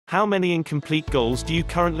How many incomplete goals do you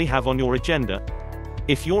currently have on your agenda?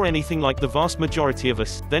 If you're anything like the vast majority of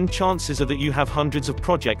us, then chances are that you have hundreds of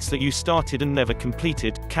projects that you started and never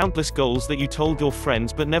completed, countless goals that you told your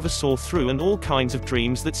friends but never saw through, and all kinds of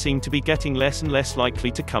dreams that seem to be getting less and less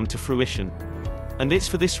likely to come to fruition. And it's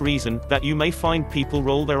for this reason that you may find people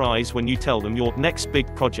roll their eyes when you tell them your next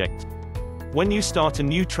big project. When you start a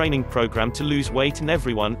new training program to lose weight and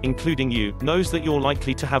everyone, including you, knows that you're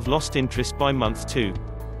likely to have lost interest by month 2.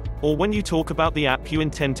 Or when you talk about the app you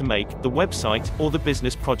intend to make, the website, or the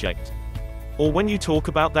business project. Or when you talk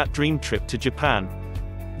about that dream trip to Japan.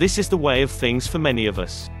 This is the way of things for many of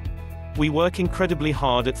us. We work incredibly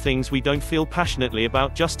hard at things we don't feel passionately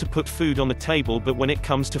about just to put food on the table, but when it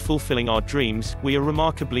comes to fulfilling our dreams, we are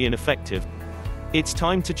remarkably ineffective. It's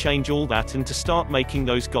time to change all that and to start making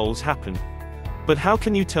those goals happen. But how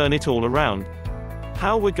can you turn it all around?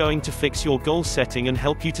 How we're going to fix your goal setting and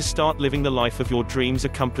help you to start living the life of your dreams.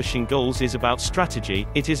 Accomplishing goals is about strategy,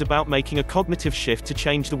 it is about making a cognitive shift to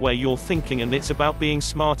change the way you're thinking, and it's about being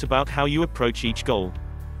smart about how you approach each goal.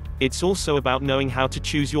 It's also about knowing how to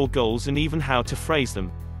choose your goals and even how to phrase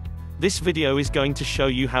them. This video is going to show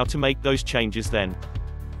you how to make those changes. Then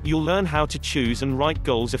you'll learn how to choose and write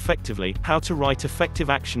goals effectively, how to write effective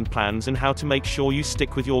action plans, and how to make sure you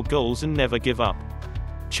stick with your goals and never give up.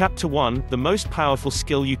 Chapter 1, the most powerful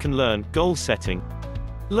skill you can learn, goal setting.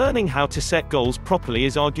 Learning how to set goals properly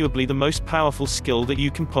is arguably the most powerful skill that you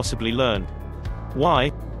can possibly learn. Why?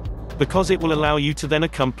 Because it will allow you to then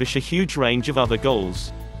accomplish a huge range of other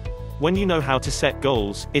goals. When you know how to set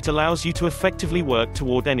goals, it allows you to effectively work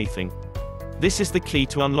toward anything. This is the key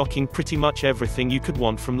to unlocking pretty much everything you could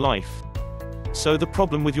want from life. So the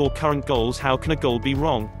problem with your current goals: how can a goal be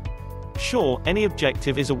wrong? Sure, any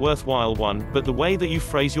objective is a worthwhile one, but the way that you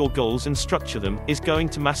phrase your goals and structure them is going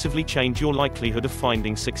to massively change your likelihood of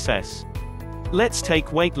finding success. Let's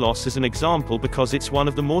take weight loss as an example, because it's one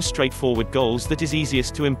of the more straightforward goals that is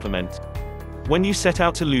easiest to implement. When you set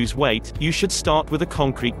out to lose weight, you should start with a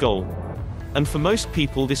concrete goal. And for most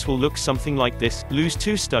people this will look something like this: lose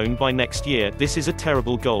 2 stone by next year. This is a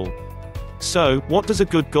terrible goal. So, what does a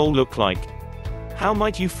good goal look like? How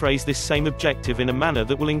might you phrase this same objective in a manner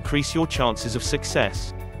that will increase your chances of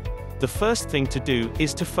success? The first thing to do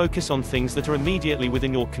is to focus on things that are immediately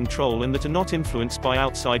within your control and that are not influenced by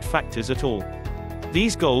outside factors at all.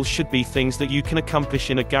 These goals should be things that you can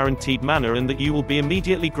accomplish in a guaranteed manner and that you will be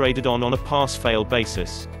immediately graded on a pass-fail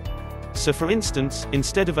basis. So for instance,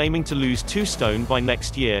 instead of aiming to lose 2 stone by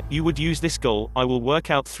next year, you would use this goal: I will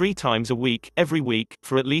work out 3 times a week, every week,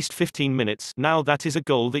 for at least 15 minutes. Now that is a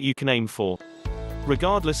goal that you can aim for.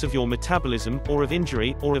 Regardless of your metabolism, or of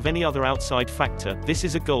injury, or of any other outside factor, this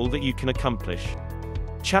is a goal that you can accomplish.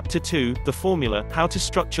 Chapter 2, the formula, how to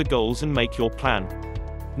structure goals and make your plan.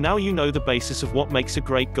 Now you know the basis of what makes a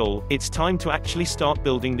great goal, it's time to actually start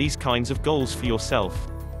building these kinds of goals for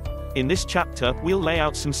yourself. In this chapter, we'll lay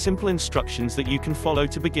out some simple instructions that you can follow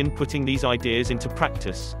to begin putting these ideas into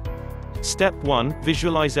practice. Step 1,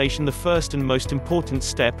 visualization. The first and most important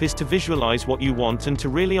step is to visualize what you want and to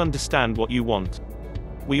really understand what you want.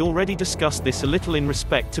 We already discussed this a little in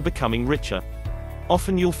respect to becoming richer.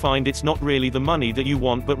 Often you'll find it's not really the money that you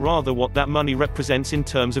want, but rather what that money represents in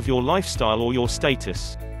terms of your lifestyle or your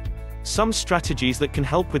status. Some strategies that can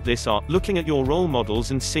help with this are looking at your role models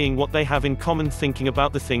and seeing what they have in common, thinking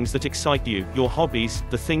about the things that excite you, your hobbies,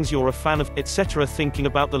 the things you're a fan of, etc. Thinking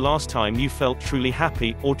about the last time you felt truly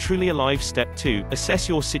happy, or truly alive. Step 2, assess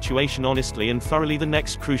your situation honestly and thoroughly. The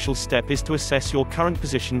next crucial step is to assess your current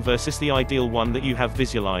position versus the ideal one that you have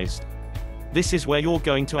visualized. This is where you're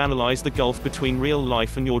going to analyze the gulf between real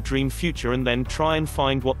life and your dream future, and then try and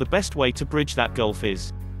find what the best way to bridge that gulf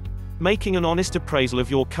is. Making an honest appraisal of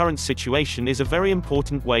your current situation is a very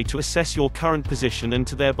important way to assess your current position and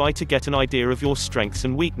to thereby to get an idea of your strengths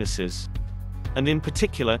and weaknesses. And in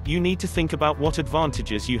particular, you need to think about what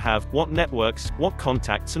advantages you have, what networks, what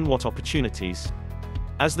contacts, and what opportunities.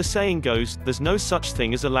 As the saying goes, there's no such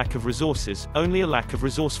thing as a lack of resources, only a lack of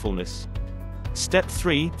resourcefulness. Step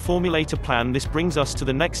 3, formulate a plan. This brings us to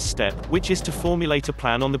the next step, which is to formulate a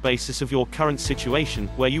plan on the basis of your current situation,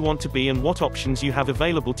 where you want to be and what options you have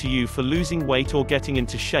available to you for losing weight or getting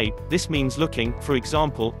into shape. This means looking, for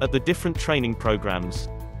example, at the different training programs.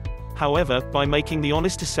 However, by making the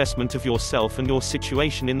honest assessment of yourself and your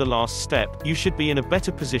situation in the last step, you should be in a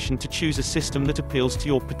better position to choose a system that appeals to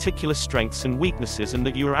your particular strengths and weaknesses and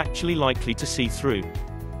that you are actually likely to see through.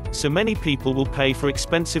 So many people will pay for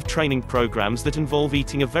expensive training programs that involve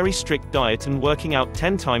eating a very strict diet and working out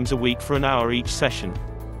 10 times a week for an hour each session.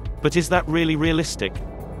 But is that really realistic?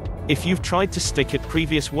 If you've tried to stick at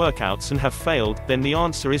previous workouts and have failed, then the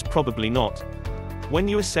answer is probably not. When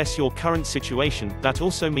you assess your current situation, that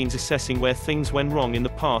also means assessing where things went wrong in the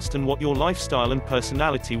past and what your lifestyle and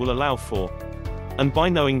personality will allow for. And by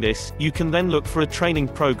knowing this, you can then look for a training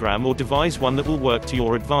program or devise one that will work to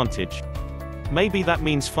your advantage. Maybe that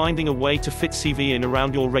means finding a way to fit CV in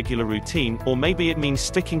around your regular routine, or maybe it means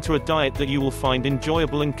sticking to a diet that you will find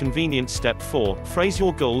enjoyable and convenient. Step 4. Phrase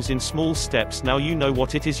your goals in small steps. Now you know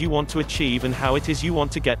what it is you want to achieve and how it is you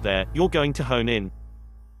want to get there, you're going to hone in.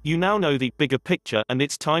 You now know the bigger picture, and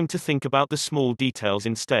it's time to think about the small details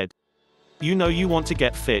instead. You know you want to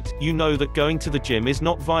get fit, you know that going to the gym is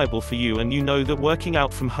not viable for you, and you know that working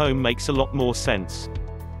out from home makes a lot more sense.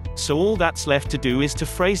 So all that's left to do is to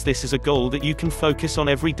phrase this as a goal that you can focus on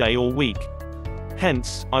every day or week.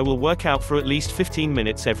 Hence, I will work out for at least 15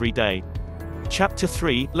 minutes every day. Chapter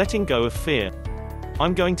 3, Letting Go of Fear.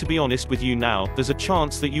 I'm going to be honest with you now, there's a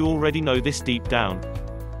chance that you already know this deep down.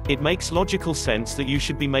 It makes logical sense that you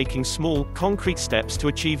should be making small, concrete steps to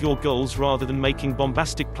achieve your goals rather than making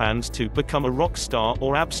bombastic plans to become a rock star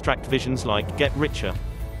or abstract visions like get richer.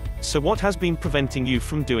 So what has been preventing you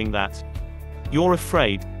from doing that? You're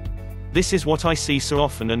afraid. This is what I see so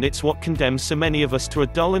often, and it's what condemns so many of us to a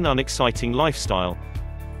dull and unexciting lifestyle.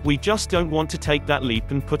 We just don't want to take that leap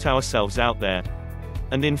and put ourselves out there.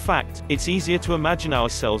 And in fact, it's easier to imagine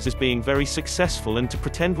ourselves as being very successful and to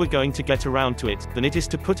pretend we're going to get around to it, than it is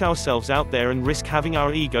to put ourselves out there and risk having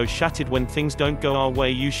our ego shattered when things don't go our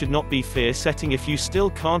way. You should not be fear-setting. If you still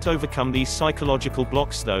can't overcome these psychological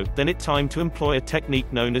blocks though, then it's time to employ a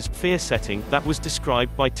technique known as fear-setting, that was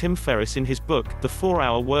described by Tim Ferriss in his book, The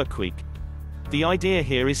 4-Hour Workweek. The idea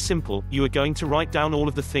here is simple. You are going to write down all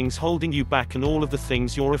of the things holding you back and all of the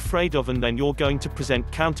things you're afraid of, and then you're going to present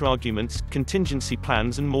counterarguments, contingency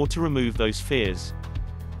plans and more to remove those fears.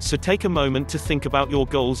 So take a moment to think about your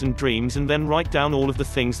goals and dreams, and then write down all of the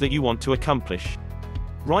things that you want to accomplish.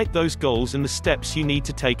 Write those goals and the steps you need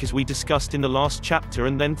to take as we discussed in the last chapter,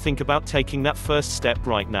 and then think about taking that first step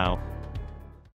right now.